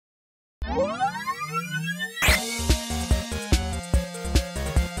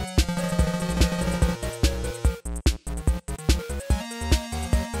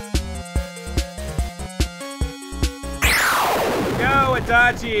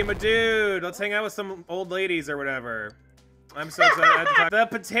Adachi, my dude. Let's hang out with some old ladies or whatever. I'm so excited to talk. The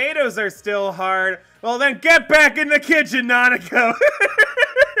potatoes are still hard. Well, then get back in the kitchen, Nanako.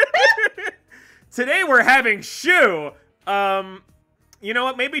 Today we're having shu. You know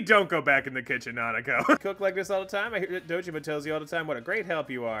what? Maybe don't go back in the kitchen, Nanako. Cook like this all the time? I hear that Dojima tells you all the time what a great help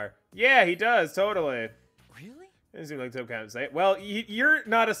you are. Yeah, he does, totally. Really? Doesn't seem like some kind of say. Well, you're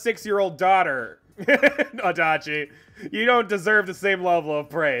not a 6-year-old daughter, Adachi. You don't deserve the same level of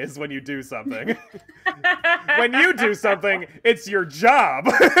praise when you do something. When you do something, it's your job.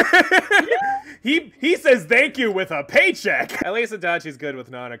 He says thank you with a paycheck. At least Adachi's good with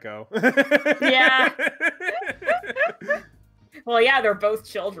Nanako. Yeah. Well, yeah, they're both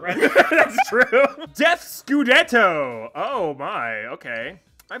children. That's true. Death Scudetto. Oh my, okay.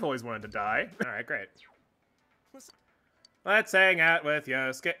 I've always wanted to die. All right, great. Let's hang out with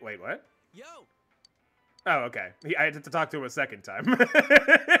Yosuke. Wait, what? Yo. Oh, okay. I had to talk to him a second time.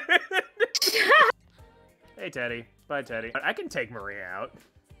 Hey, Teddy. Bye, Teddy. I can take Maria out.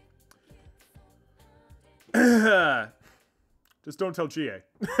 Just don't tell Chie.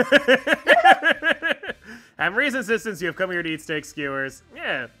 I'm reason assistance. You have come here to eat steak skewers.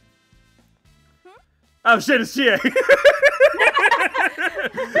 Yeah. Oh shit, it's Chie.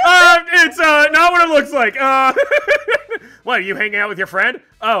 It's not what it looks like. What, are you hanging out with your friend?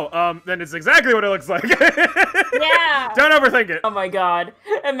 Oh, then it's exactly what it looks like. Yeah. Don't overthink it. Oh my god.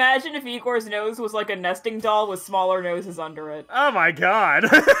 Imagine if Igor's nose was like a nesting doll with smaller noses under it. Oh my god.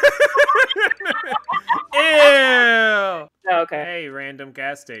 Ew. Okay. Hey, random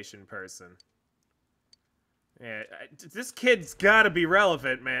gas station person. Yeah, this kid's gotta be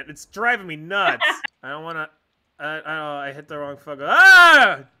relevant, man. It's driving me nuts. I don't wanna... I hit the wrong fucker.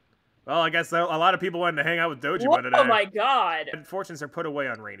 Ah! Well, I guess a lot of people wanted to hang out with Dojima today. Oh my god. Fortunes are put away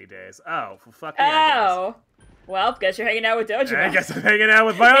on rainy days. Oh, well, fuck me, I guess. Well, guess you're hanging out with Dojima. I guess I'm hanging out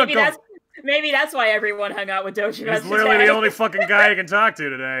with my uncle. Maybe that's why everyone hung out with Dojima. He's literally the only fucking guy I can talk to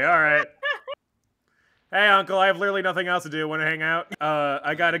today. All right. Hey, uncle, I have literally nothing else to do. Want to hang out?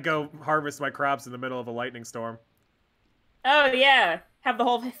 I gotta go harvest my crops in the middle of a lightning storm. Oh, yeah. Have the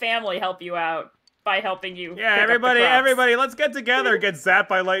whole family help you out by helping you. Yeah, everybody, let's get together and get zapped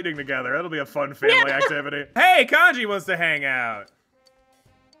by lightning together. That'll be a fun family activity. Hey, Kanji wants to hang out.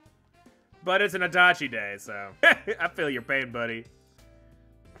 But it's an Adachi day, so I feel your pain, buddy.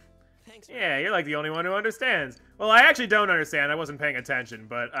 Thanks. Yeah, you're like the only one who understands. Well, I actually don't understand. I wasn't paying attention,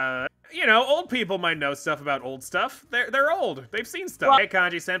 but you know, old people might know stuff about old stuff. They're old. They've seen stuff. Well, hey,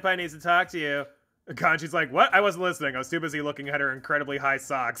 Kanji, senpai needs to talk to you. Kanji's like, what? I wasn't listening. I was too busy looking at her incredibly high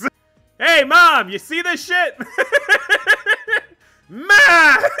socks. Hey, Mom, you see this shit?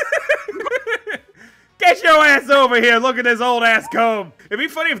 Ma! Get your ass over here! Look at this old ass comb! It'd be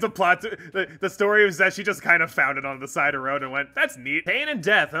funny if the plot, the story was that she just kind of found it on the side of the road and went, that's neat. Pain and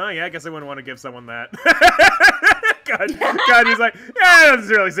death, huh? Yeah, I guess I wouldn't want to give someone that. God, he's like, yeah, that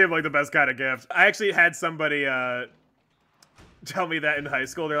doesn't really seem like the best kind of gift. I actually had somebody, tell me that in high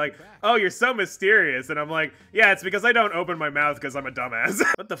school. They're like, oh, you're so mysterious. And I'm like, yeah, it's because I don't open my mouth because I'm a dumbass.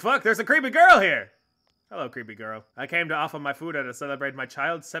 What the fuck? There's a creepy girl here. Hello, creepy girl. I came to offer my food to celebrate my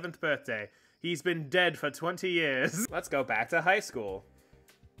child's 7th birthday. He's been dead for 20 years. Let's go back to high school.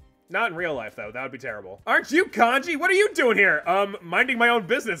 Not in real life, though. That would be terrible. Aren't you Kanji? What are you doing here? Minding my own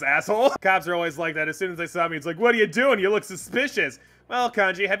business, asshole. Cops are always like that. As soon as they saw me, it's like, what are you doing? You look suspicious. Well,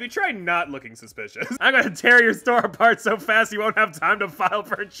 Kanji, have you tried not looking suspicious? I'm gonna tear your store apart so fast you won't have time to file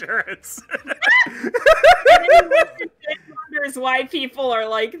for insurance. Wonders why people are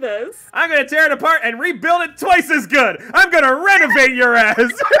like this. I'm gonna tear it apart and rebuild it twice as good. I'm gonna renovate your ass.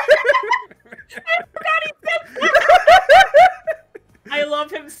 I forgot he said that. I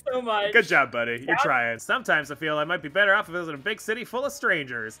love him so much. Good job, buddy. You're trying. Sometimes I feel I might be better off if I was in a big city full of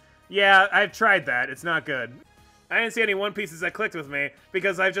strangers. Yeah, I've tried that. It's not good. I didn't see any One Pieces that clicked with me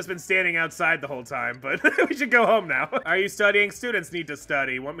because I've just been standing outside the whole time, but we should go home now. Are you studying? Students need to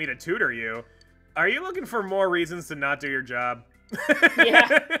study. Want me to tutor you? Are you looking for more reasons to not do your job?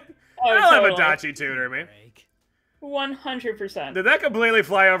 Yeah. Oh, I'll have Adachi tutor me. 100%. Did that completely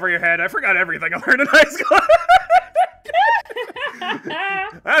fly over your head? I forgot everything I learned in high school.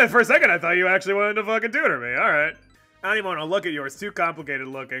 For a second, I thought you actually wanted to fucking tutor me. All right. I don't even want to look at yours. Too complicated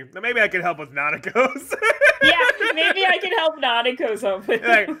looking. Now maybe I can help with Nanako's. Yeah, maybe I can help Nanako's open.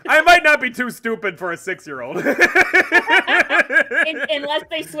 Like, I might not be too stupid for a 6-year-old. Unless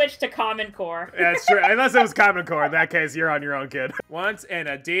they switch to Common Core. Yeah, it's true. Unless it was Common Core. In that case, you're on your own, kid. Once in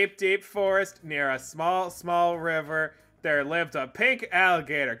a deep, deep forest near a small, small river, there lived a pink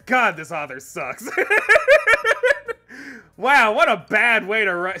alligator. God, this author sucks. Wow, what a bad way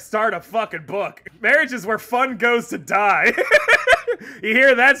to start a fucking book. Marriage is where fun goes to die. You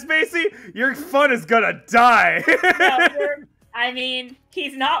hear that, Spacey? Your fun is gonna die. I mean,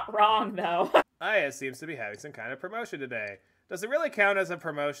 he's not wrong, though. Aya seems to be having some kind of promotion today. Does it really count as a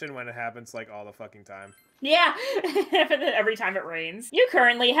promotion when it happens, like, all the fucking time? Yeah, every time it rains. You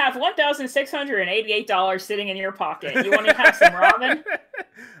currently have $1,688 sitting in your pocket. You want to have some ramen?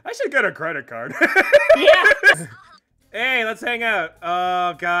 I should get a credit card. Yeah. Hey, let's hang out.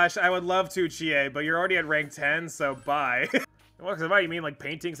 Oh, gosh, I would love to, Chie, but you're already at rank 10, so bye. What about you mean, like,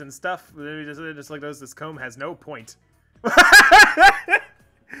 paintings and stuff? Just like those, this comb has no point.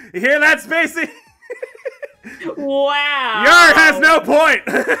 You hear that, Spacey? Wow. Yar has no point!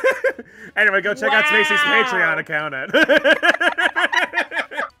 Anyway, go check out Spacey's Patreon account at.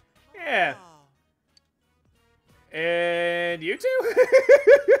 Yeah. And you two?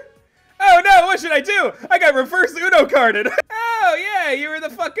 Oh no, what should I do? I got reverse Uno carded. Oh yeah, you were the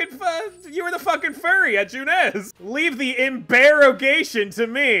fucking furry at Junez. Leave the embarrogation to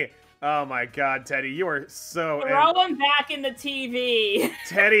me. Oh my god, Teddy, you are so... Throw him back in the TV.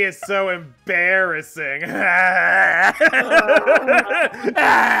 Teddy is so embarrassing.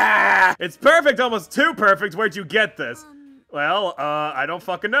 It's perfect, almost too perfect. Where'd you get this? Well, I don't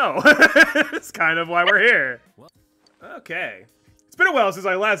fucking know. It's kind of why we're here. Okay. It's been a while since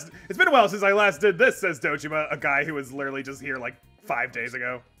I last did this, says Dojima, a guy who was literally just here like 5 days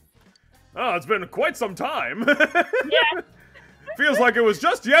ago. Oh, it's been quite some time. Yeah. Feels like it was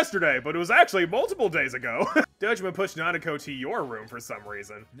just yesterday, but it was actually multiple days ago. Dojima pushed Nanako to your room for some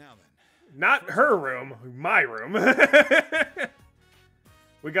reason. Now then. Not her room, my room.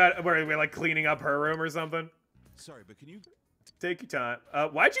 We're like cleaning up her room or something? Sorry, but can you... Take your time.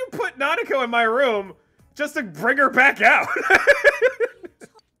 Why'd you put Nanako in my room just to bring her back out?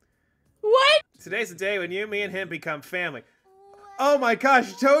 What? Today's the day when you, me, and him become family. Oh my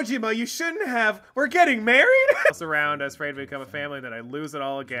gosh, Dojima, you shouldn't have. We're getting married? Around, I was afraid to become a family, then I lose it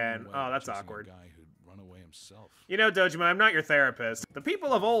all again. Oh, that's awkward. You know, Dojima, I'm not your therapist. The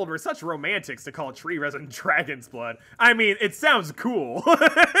people of old were such romantics to call tree resin dragon's blood. I mean, it sounds cool.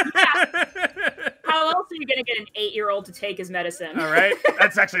 Yeah. How else are you gonna get an 8-year-old to take his medicine? All right,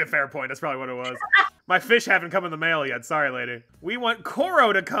 that's actually a fair point. That's probably what it was. My fish haven't come in the mail yet. Sorry, lady. We want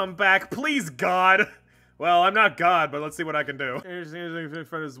Koro to come back, please, God. Well, I'm not God, but let's see what I can do. In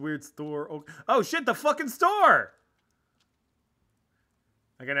front of this weird store. Oh shit, the fucking store!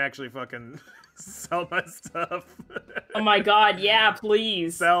 I can actually fucking sell my stuff. Oh my god, yeah,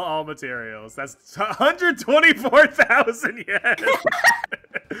 please. Sell all materials. That's 124,000 yen.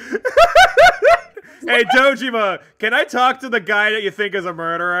 Hey, Dojima, can I talk to the guy that you think is a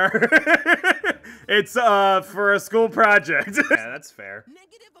murderer? It's, for a school project. Yeah, that's fair.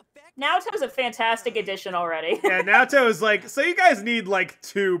 Naoto's a fantastic addition already. Yeah, Naoto is like, so you guys need like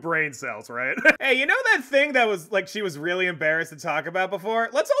 2 brain cells, right? Hey, you know that thing that was like she was really embarrassed to talk about before?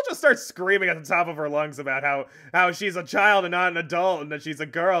 Let's all just start screaming at the top of our lungs about how she's a child and not an adult, and that she's a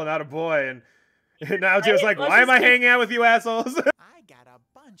girl and not a boy, and Naoto's like, why am I hanging out with you assholes? I got a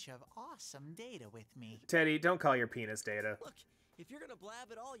bunch of awesome data with me. Teddy, don't call your penis data. Look, if you're gonna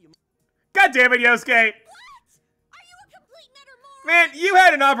blab at all, you... God damn it, Yosuke! Man, you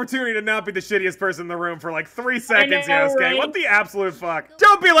had an opportunity to not be the shittiest person in the room for like 3 seconds, Yosuke. Right? What the absolute fuck?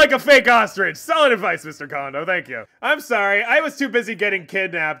 Don't be like a fake ostrich. Solid advice, Mr. Kondo. Thank you. I'm sorry. I was too busy getting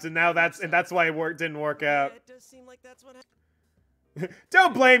kidnapped, and now that's why it didn't work out. It does seem like that's what happened.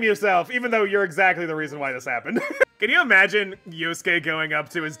 Don't blame yourself, even though you're exactly the reason why this happened. Can you imagine Yosuke going up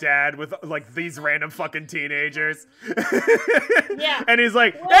to his dad with like these random fucking teenagers? Yeah. And he's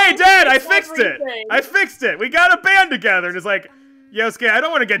like, Well, hey dad, I it's fixed it. everything. I fixed it. We got a band together. And he's like, Yosuke, I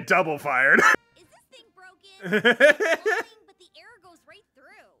don't want to get double fired. Is this thing broken? It's fine, but the air goes right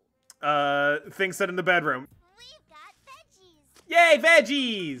through. Thing said in the bedroom. We've got veggies. Yay,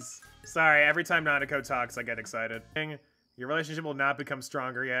 veggies! Sorry, every time Nanako talks, I get excited. Your relationship will not become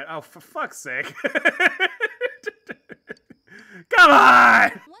stronger yet. Oh, for fuck's sake. Come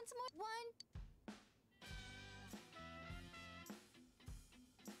on! Once more,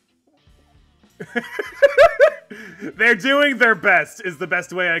 one. They're doing their best, is the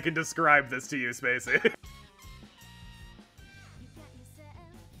best way I can describe this to you, Spacey.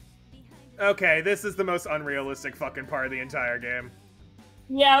 Okay, this is the most unrealistic fucking part of the entire game.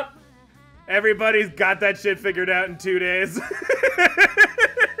 Yep. Everybody's got that shit figured out in 2 days.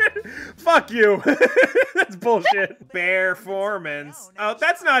 Fuck you. That's bullshit. Performance. Oh,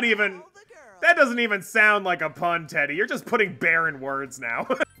 that's not even... That doesn't even sound like a pun, Teddy. You're just putting bear in words now.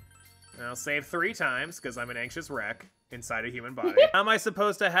 I'll save 3 times, because I'm an anxious wreck inside a human body. How am I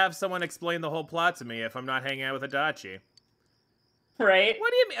supposed to have someone explain the whole plot to me if I'm not hanging out with Adachi? Right?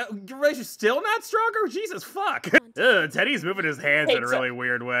 What do you mean? Your relationship's still not stronger? Jesus, fuck. until Ugh, Teddy's moving his hands in a really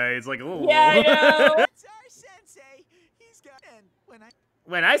weird way. It's like, ooh. Yeah, I know. That's our sensei. He's got and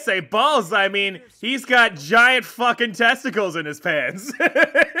When I say balls, I mean he's got giant fucking testicles in his pants.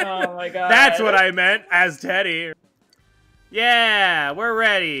 Oh my god. That's what I meant as Teddy. Yeah, we're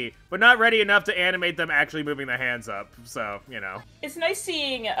ready, but not ready enough to animate them actually moving the hands up. So, you know. It's nice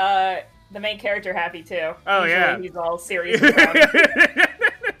seeing the main character happy too. Oh, Usually yeah. He's all serious about it.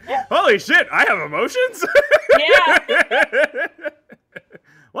 Holy shit, I have emotions? Yeah.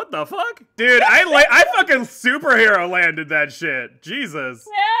 What the fuck? Dude, I fucking superhero landed that shit. Jesus.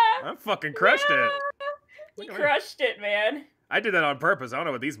 Yeah. I fucking crushed it. You crushed it, man. I did that on purpose. I don't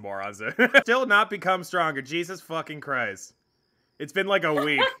know what these morons do. Still not become stronger. Jesus fucking Christ. It's been like a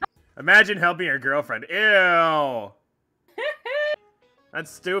week. Imagine helping your girlfriend. Ew. That's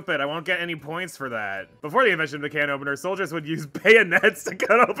stupid. I won't get any points for that. Before the invention of the can opener, soldiers would use bayonets to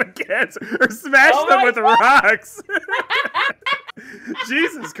cut open cans or smash them with rocks.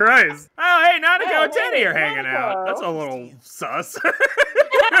 Jesus Christ. Oh, hey, Nanako and Teddy are hanging out. That's a little sus.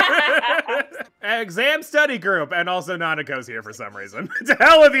 Exam study group, and also Nanako's here for some reason. To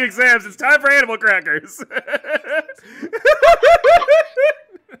hell with the exams, it's time for animal crackers.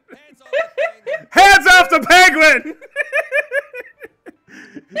 Hands off the penguin!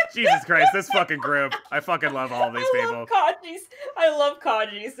 Jesus Christ, this fucking group. I fucking love all these people. I love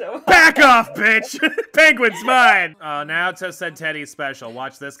Kaji so much. Back off, bitch! Penguin's mine! Oh, now to said Teddy's special.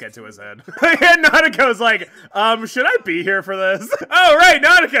 Watch this get to his head. And Nanako's like, should I be here for this? Oh, right,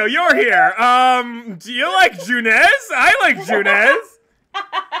 Nanako, you're here. Do you like Junez? I like Junez.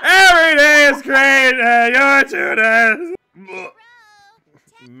 Every day is great, and you're Junez.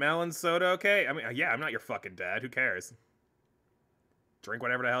 Melon soda, okay? I mean, yeah, I'm not your fucking dad. Who cares? Drink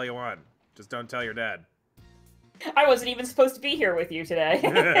whatever the hell you want. Just don't tell your dad. I wasn't even supposed to be here with you today.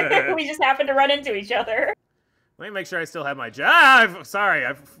 We just happened to run into each other. Let me make sure I still have my job. Sorry,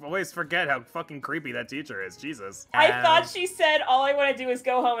 I always forget how fucking creepy that teacher is. Jesus. I thought she said all I want to do is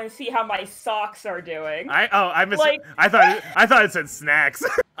go home and see how my socks are doing. I missed. Like, I thought it said snacks.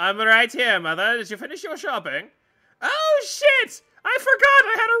 I'm right here, mother. Did you finish your shopping? Oh shit! I forgot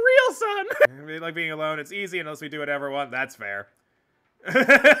I had a real son. Like being alone, it's easy unless we do whatever we want. That's fair.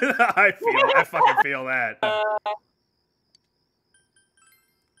 I fucking feel that.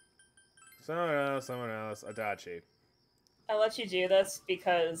 Someone else, Adachi. I'll let you do this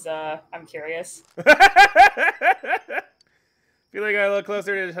because I'm curious. Feel like I look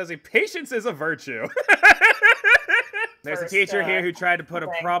closer to Tessie. Patience is a virtue. There's a teacher here who tried to put a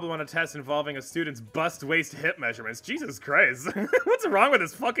problem on a test involving a student's bust waist hip measurements. Jesus Christ. What's wrong with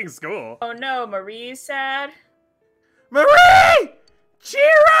this fucking school? Oh no, Marie's sad. Marie!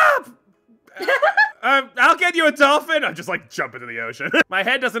 Cheer up! I'll get you a dolphin. I'll just like jump into the ocean. My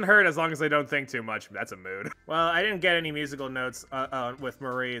head doesn't hurt as long as I don't think too much. That's a mood. Well, I didn't get any musical notes with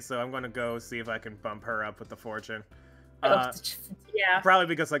Marie, so I'm gonna go see if I can bump her up with the fortune. Yeah. Probably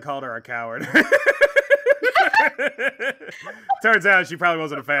because I called her a coward. Turns out she probably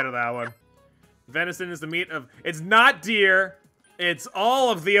wasn't a fan of that one. Venison is the meat of... It's not deer. It's all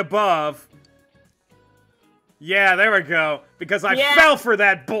of the above. Yeah, there we go. Because I fell for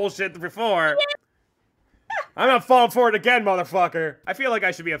that bullshit before. I'm not falling for it again, motherfucker. I feel like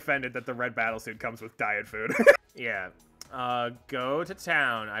I should be offended that the red battlesuit comes with diet food. Yeah. Go to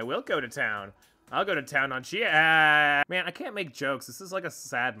town. I will go to town. I'll go to town on Chia. Man, I can't make jokes. This is like a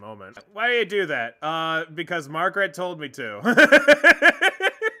sad moment. Why do you do that? Because Margaret told me to.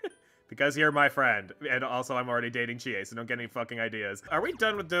 Because you're my friend. And also I'm already dating Chie, so don't get any fucking ideas. Are we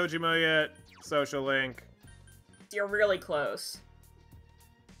done with Dojima yet? Social link. You're really close.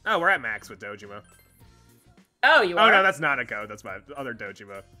 Oh, we're at max with Dojima. Oh, you are? Oh, no, that's Nanako. That's my other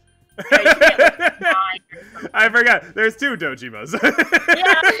Dojima. Yeah, I forgot. There's two Dojimas.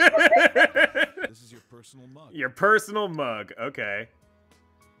 This is your personal mug. Your personal mug. Okay.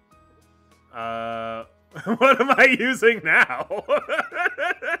 What am I using now?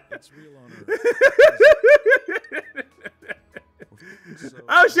 It's real on Earth. So,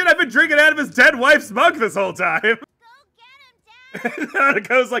 Oh shit, I've been drinking out of his dead wife's mug this whole time. Go get him, Dad.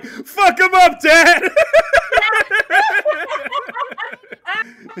 Nanako's like, fuck him up, Dad!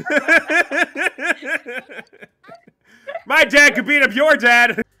 My dad could beat up your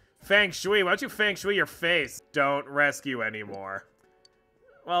dad! Feng Shui, why don't you Feng Shui your face? Don't rescue anymore.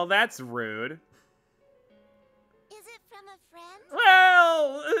 Well, that's rude. Is it from a friend?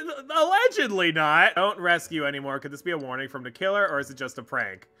 Well, allegedly not. Don't rescue anymore. Could this be a warning from the killer, or is it just a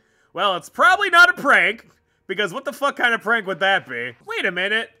prank? Well, it's probably not a prank, because what the fuck kind of prank would that be? Wait a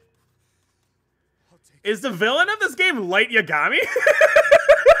minute. Is the villain of this game Light Yagami?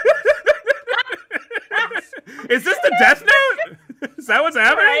 Is this the Death Note? Is that what's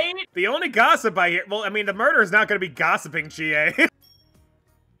happening? Right? The only gossip I hear, well, I mean, the murderer is not going to be gossiping Chie.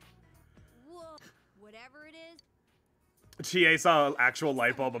 Whoa. Whatever it is. Chie saw an actual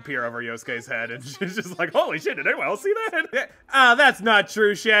light bulb appear over Yosuke's head, and she's just like, holy shit, did anyone else see that? Ah, that's not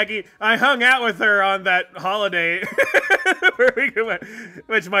true, Shaggy. I hung out with her on that holiday, where we went,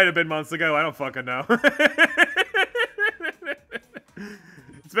 which might have been months ago. I don't fucking know.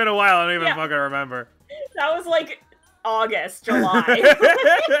 It's been a while, I don't even fucking remember. That was like August, July.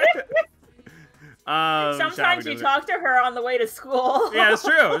 Sometimes you talk to her on the way to school. Yeah, it's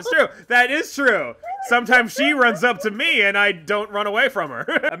true. It's true. That is true. Sometimes she runs up to me and I don't run away from her.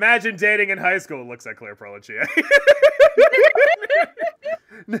 Imagine dating in high school. Looks like ClearPearl and Chie.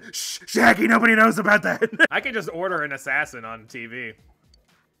 Shh, Shaggy, nobody knows about that. I can just order an assassin on TV.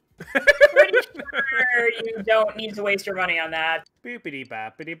 Pretty sure you don't need to waste your money on that. Boopity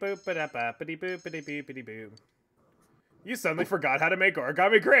boppity boopity boppity boopity boopity boo. You suddenly forgot how to make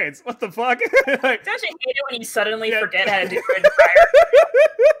origami cranes. What the fuck? Like, Don't you hate it when you suddenly forget how to do it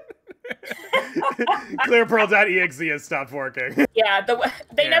ClearPearl.exe has stopped working. Yeah,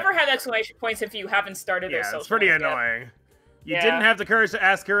 they never have exclamation points if you haven't started their social. It's pretty media. annoying. You didn't have the courage to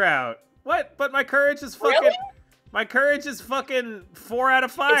ask her out. What? But my courage is fucking... Really? My courage is fucking 4 out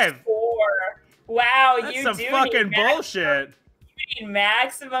of 5. It's 4. Wow, That's you some do fucking need bullshit. You need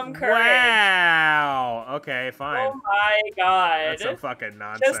maximum courage. Wow. Okay, fine. Oh my god. That's some fucking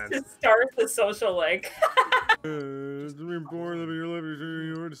nonsense. Just to start the social link.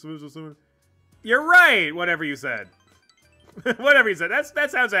 You're right, whatever you said. Whatever you said.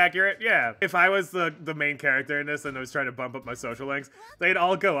 That sounds accurate, yeah. If I was the main character in this and I was trying to bump up my social links, they'd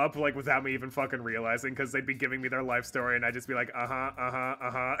all go up like without me even fucking realizing, because they'd be giving me their life story and I'd just be like,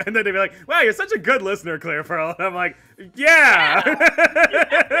 and then they'd be like, wow, you're such a good listener, ClearPearl. And I'm like, yeah!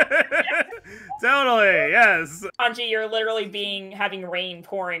 Totally, yes. Kanji, you're literally having rain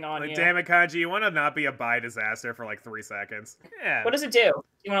pouring on you. Damn it, Kanji, you want to not be a bi disaster for like 3 seconds. Yeah. What does it do? Do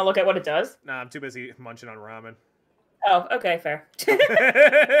you want to look at what it does? Nah, I'm too busy munching on ramen. Oh, okay, fair.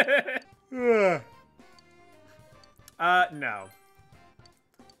 No.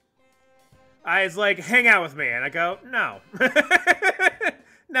 I was like, hang out with me, and I go, no.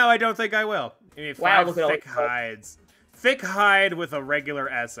 No, I don't think I will. You need 5 look at all thick hides. Thick hide with a regular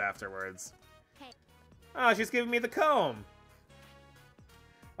S afterwards. Oh, she's giving me the comb.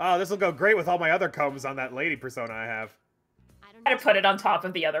 Oh, this will go great with all my other combs on that lady persona I have. I had to put it on top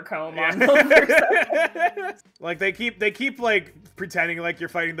of the other comb on. Like they keep like pretending like they're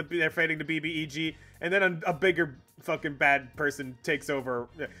fighting the BBEG, and then a bigger fucking bad person takes over.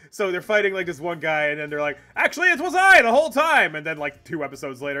 So they're fighting like this one guy, and then they're like, actually it was I the whole time, and then like 2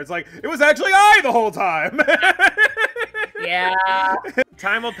 episodes later, it's like, it was actually I the whole time. Yeah.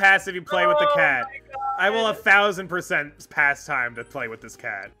 Time will pass if you play with the cat. I will 1000% pass time to play with this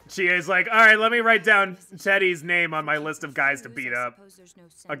cat. Chie's like, all right, let me write down Teddy's name on my list of guys to beat up.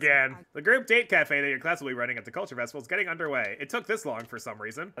 Again. The group date cafe that your class will be running at the Culture Festival is getting underway. It took this long for some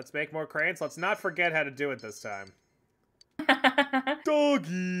reason. Let's make more cranes. Let's not forget how to do it this time.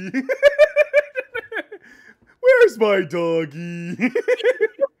 Doggy. Where's my doggy?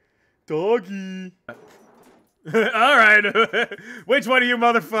 Doggy. Alright. Which one of you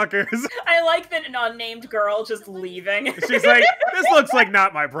motherfuckers? I like that an unnamed girl just leaving. She's like, this looks like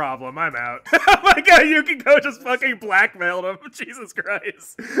not my problem. I'm out. Oh my god, Yukiko just fucking blackmailed him. Jesus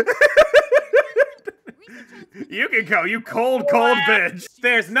Christ. Yukiko, you cold bitch.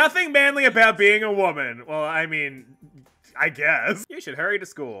 There's nothing manly about being a woman. Well, I mean, I guess. You should hurry to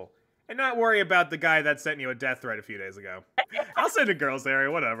school. And not worry about the guy that sent you a death threat a few days ago. I'll send a girls area,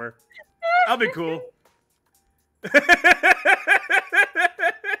 whatever. I'll be cool. Oh.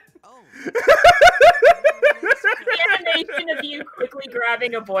 The animation of you quickly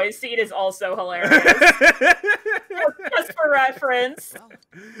grabbing a boy's seat is also hilarious. Just for reference.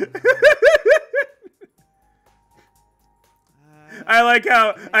 I like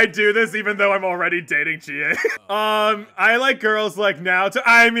how I do this even though I'm already dating Chie. I like girls like now to.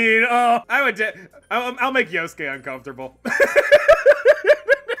 I mean, I would. I'll make Yosuke uncomfortable.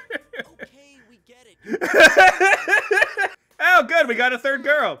 Okay, we get it. Oh, good, we got a third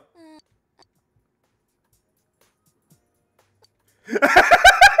girl.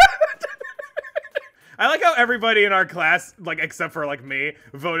 I like how everybody in our class, like, except for, like, me,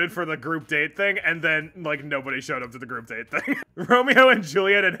 voted for the group date thing, and then, like, nobody showed up to the group date thing. Romeo and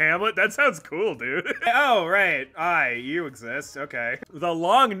Juliet and Hamlet? That sounds cool, dude. Oh, right. You exist. Okay. The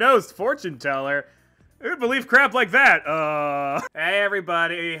long-nosed fortune teller? Who would believe crap like that? Hey,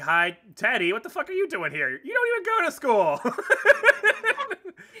 everybody. Hi, Teddy. What the fuck are you doing here? You don't even go to school.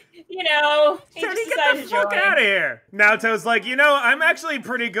 You know, he Teddy, just get decided the to fuck join. out of here. Naoto's like, you know, I'm actually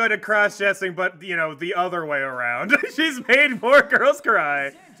pretty good at cross-dressing, but, you know, the other way around. She's made more girls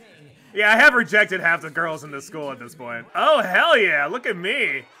cry. Yeah, I have rejected half the girls in this school at this point. Oh, hell yeah, look at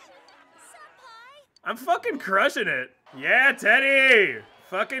me. I'm fucking crushing it. Yeah, Teddy.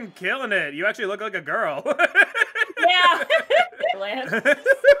 Fucking killing it. You actually look like a girl. Yeah. Lance.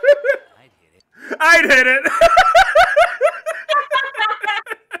 I'd hit it.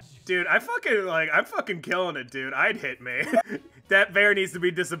 Dude, I'm fucking killing it, dude. I'd hit me. That bear needs to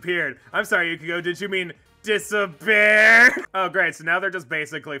be disappeared. I'm sorry, Yukiko, did you mean disappear? Oh, great, so now they're just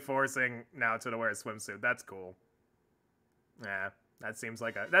basically forcing Naoto to wear a swimsuit. That's cool. Yeah, that seems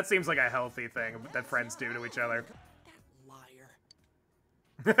like a healthy thing that friends do to each other.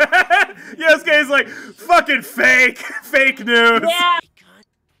 Yosuke is like, fucking fake news. Yeah.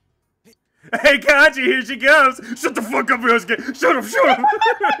 Hey, Kanji, here she comes. Shut the fuck up, Yosuke. Shut up.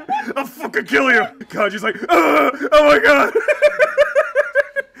 I'll fucking kill you. Kanji's like, oh my god.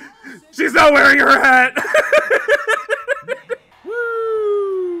 She's not wearing her hat.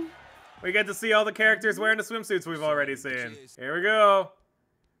 Woo. We get to see all the characters wearing the swimsuits we've already seen. Here we go.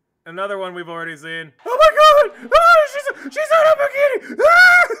 Another one we've already seen. Oh my god! Oh, she's out of bikini!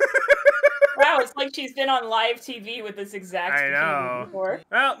 Wow, it's like she's been on live TV with this exact I know. bikini before.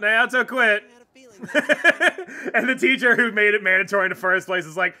 Well, Naoto quit. And the teacher who made it mandatory in the first place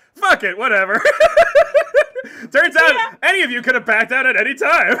is like, fuck it, whatever. Turns out any of you could have backed out at any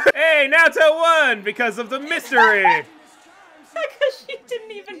time. Hey, Naoto won because of the mystery. Because she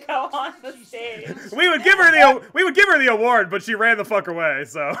didn't even go on the stage. We would give her the award, but she ran the fuck away,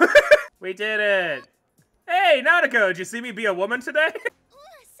 so. We did it. Hey, Nanako, did you see me be a woman today? Ooh,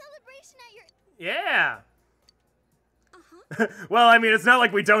 a celebration at your... Yeah. Well, I mean, it's not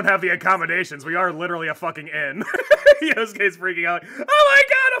like we don't have the accommodations. We are literally a fucking inn. Yosuke's freaking out. Like, oh my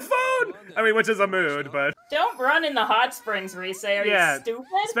god, a phone! I mean, which is a mood, but... Don't run in the hot springs, Rise. Are you stupid?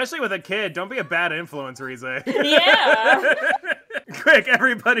 Especially with a kid. Don't be a bad influence, Rise. Yeah. Quick,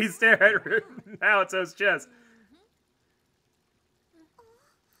 everybody stare at Naoto's chest.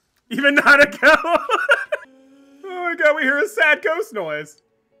 Even Nanako. Oh my god, we hear a sad ghost noise.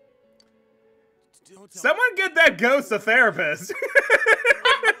 Someone get that ghost a therapist.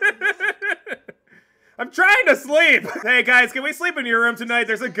 I'm trying to sleep. Hey guys, can we sleep in your room tonight?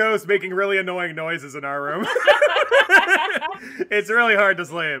 There's a ghost making really annoying noises in our room. It's really hard to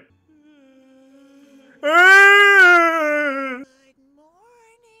sleep.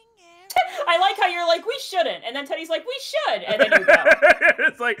 I like how you're like, we shouldn't, and then Teddy's like, we should, and then you go.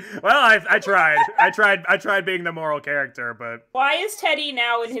 It's like, well, I tried. I tried being the moral character, but... Why is Teddy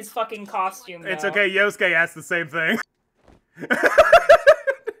now in his fucking costume, though? It's okay, Yosuke asked the same thing.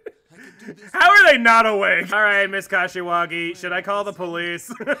 How are they not awake? Alright, Miss Kashiwagi, should I call the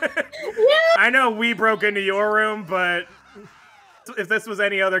police? Yeah. I know we broke into your room, but... if this was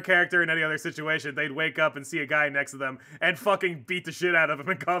any other character in any other situation, they'd wake up and see a guy next to them and fucking beat the shit out of him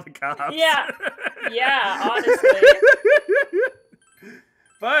and call the cops. Yeah. Yeah, honestly.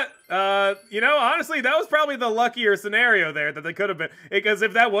 But, you know, honestly, that was probably the luckier scenario there that they could have been. Because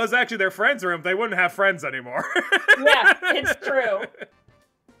if that was actually their friend's room, they wouldn't have friends anymore. Yeah, it's true.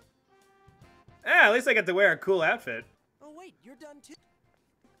 Yeah, at least I get to wear a cool outfit. Oh wait, you're done too.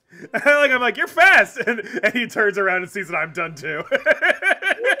 I'm like, you're fast! And he turns around and sees that I'm done too.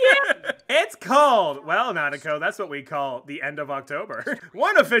 Yeah. It's called, well, Nanako, that's what we call the end of October.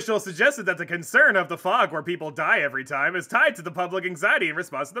 One official suggested that the concern of the fog where people die every time is tied to the public anxiety in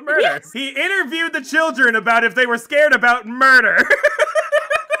response to the murders. Yes. He interviewed the children about if they were scared about murder.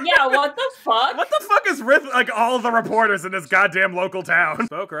 Yeah, what the fuck? What the fuck is with, like, all the reporters in this goddamn local town?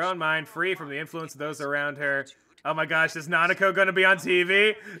 Spoke her own mind, free from the influence of those around her. Oh my gosh, is Nanako gonna be on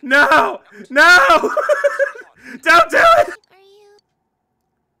TV? No! No! Don't do it! Are you...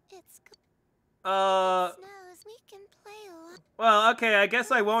 It's... Snows, we can play a lot. Well, okay, I guess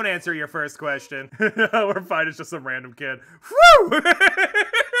I won't answer your first question. We're fine, it's just some random kid. Whew!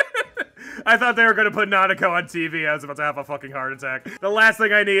 I thought they were gonna put Nanako on TV. I was about to have a fucking heart attack. The last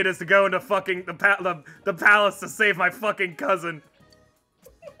thing I need is to go into fucking the palace to save my fucking cousin.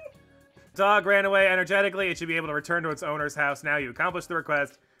 Dog ran away energetically. It should be able to return to its owner's house. Now you accomplished the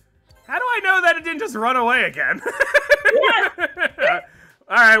request. How do I know that it didn't just run away again? Yeah.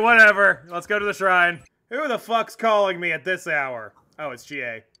 Alright, whatever. Let's go to the shrine. Who the fuck's calling me at this hour? Oh, it's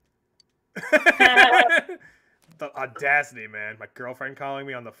GA. The audacity, man. My girlfriend calling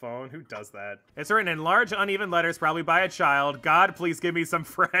me on the phone? Who does that? It's written in large, uneven letters, probably by a child. God, please give me some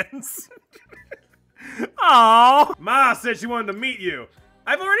friends. Aww. Ma said she wanted to meet you.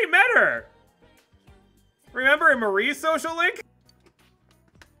 I've already met her. Remember in Marie's social link?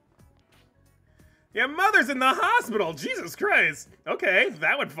 Yeah, mother's in the hospital. Jesus Christ. Okay,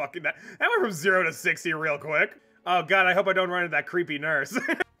 that went from 0 to 60 real quick. Oh god, I hope I don't run into that creepy nurse.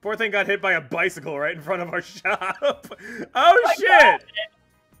 Poor thing got hit by a bicycle right in front of our shop. Oh shit! God.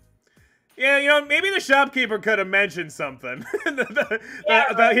 Yeah, you know, maybe the shopkeeper could have mentioned something. He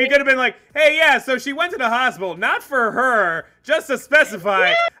could have been like, hey, yeah, so she went to the hospital, not for her, just to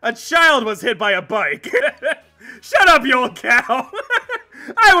specify, a child was hit by a bike. Shut up, you old cow.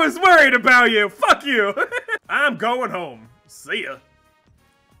 I was worried about you. Fuck you. I'm going home. See ya.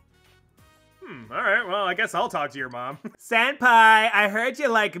 Alright, well, I guess I'll talk to your mom. Senpai, I heard you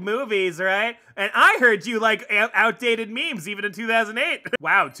like movies, right? And I heard you like outdated memes even in 2008.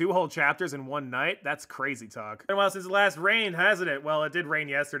 Wow, 2 whole chapters in one night? That's crazy talk. Been a while since the last rain, hasn't it? Well, it did rain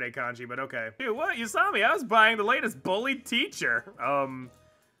yesterday, Kanji, but okay. Dude, what? You saw me. I was buying the latest bullied teacher.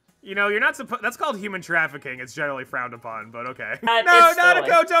 You know, you're not supposed- that's called human trafficking. It's generally frowned upon, but okay. No,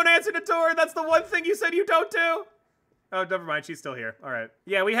 Nanako, don't answer the door. That's the one thing you said you don't do. Oh, never mind. She's still here. All right.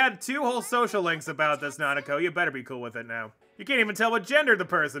 Yeah, we had 2 whole social links about this, Nanako. You better be cool with it now. You can't even tell what gender the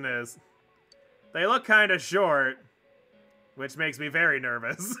person is. They look kind of short, which makes me very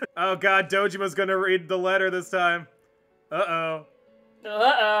nervous. Oh god, Dojima's gonna read the letter this time. Uh-oh.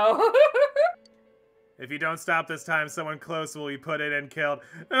 Uh-oh. If you don't stop this time, someone close will be put in and killed.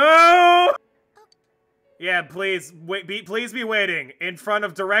 Oh! Yeah, please, please be waiting in front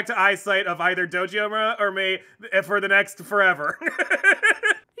of direct eyesight of either Dojima or me for the next forever. He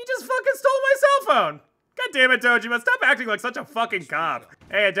just fucking stole my cell phone. God damn it, Dojima, stop acting like such a fucking cop.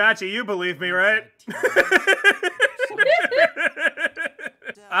 Hey, Adachi, you believe me, right?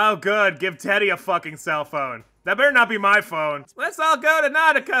 Oh, good, give Teddy a fucking cell phone. That better not be my phone. Let's all go to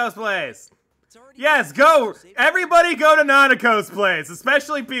Nanako's place. Yes, go! Everybody go to Nanako's place,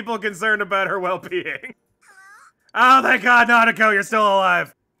 especially people concerned about her well-being. Oh, thank God, Nanako, you're still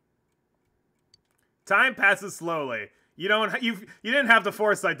alive. Time passes slowly. You didn't have the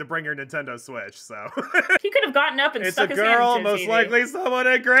foresight to bring your Nintendo Switch, so. He could have gotten up and stuck his hand into It's a girl, his most TV. likely someone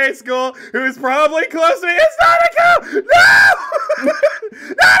at grade school, who's probably close to me. It's Nanako!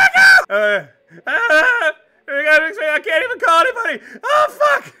 No! Nanako! I can't even call anybody. Oh,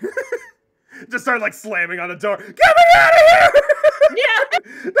 fuck! Just start like slamming on the door. Get me out of here! Yeah.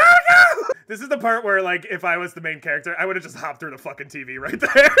 No! This is the part where, like, if I was the main character, I would have just hopped through the fucking TV right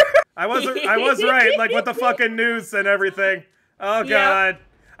there. I was right, like with the fucking news and everything. Oh god.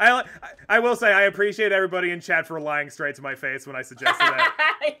 Yep. I will say I appreciate everybody in chat for lying straight to my face when I suggested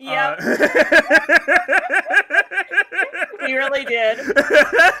that. Yep. We really did.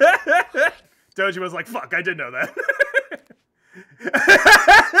 Doji was like, "Fuck, I did know that."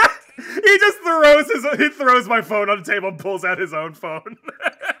 He just throws my phone on the table and pulls out his own phone.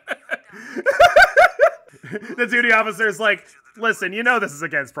 The duty officer's like, listen, you know this is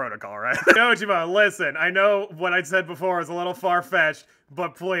against protocol, right? Dojima, listen, I know what I said before is a little far-fetched,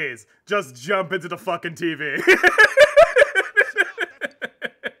 but please, just jump into the fucking TV.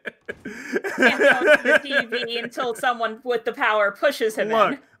 Can't go to the TV until someone with the power pushes him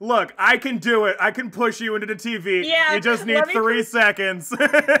in. Look, I can do it. I can push you into the TV. Yeah, you just need 3 seconds. So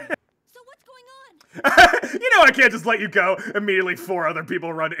what's going on? You know I can't just let you go. Immediately 4 other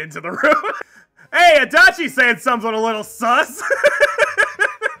people run into the room. Hey, Adachi's saying something a little sus.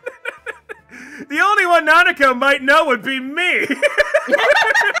 The only one Nanako might know would be me.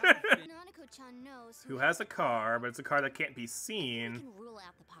 Nanako-chan knows who has a car, but it's a car that can't be seen. can rule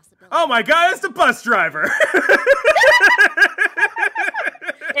out the possibility. Oh my god, it's the bus driver.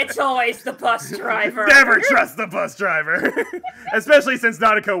 It's always the bus driver. Never trust the bus driver. Especially since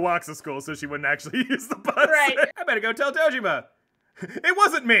Nanako walks to school, so she wouldn't actually use the bus. Right. I better go tell Dojima. It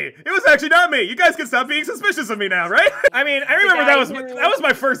wasn't me. It was actually not me. You guys can stop being suspicious of me now, right? I mean, I remember that was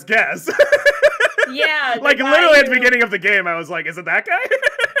my first guess. Yeah. Like literally at the beginning of the game, I was like, is it that guy?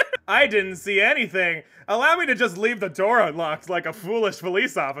 I didn't see anything. Allow me to just leave the door unlocked like a foolish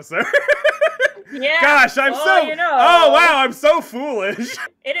police officer. Yeah. Gosh, you know. Oh wow, I'm so foolish.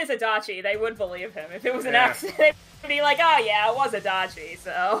 It is Adachi. They would believe him. If it was an accident, they'd be like, oh yeah, it was Adachi,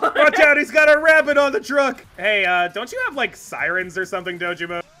 so. Watch out, he's got a rabbit on the truck. Hey, don't you have like sirens or something,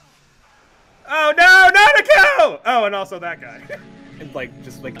 Dojima? Oh no, Nanako! Oh, and also that guy. And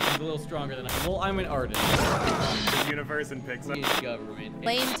just like a little stronger than I. Well, I'm an artist. The universe and Pixar. Government.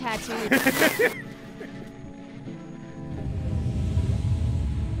 Lame tattoo.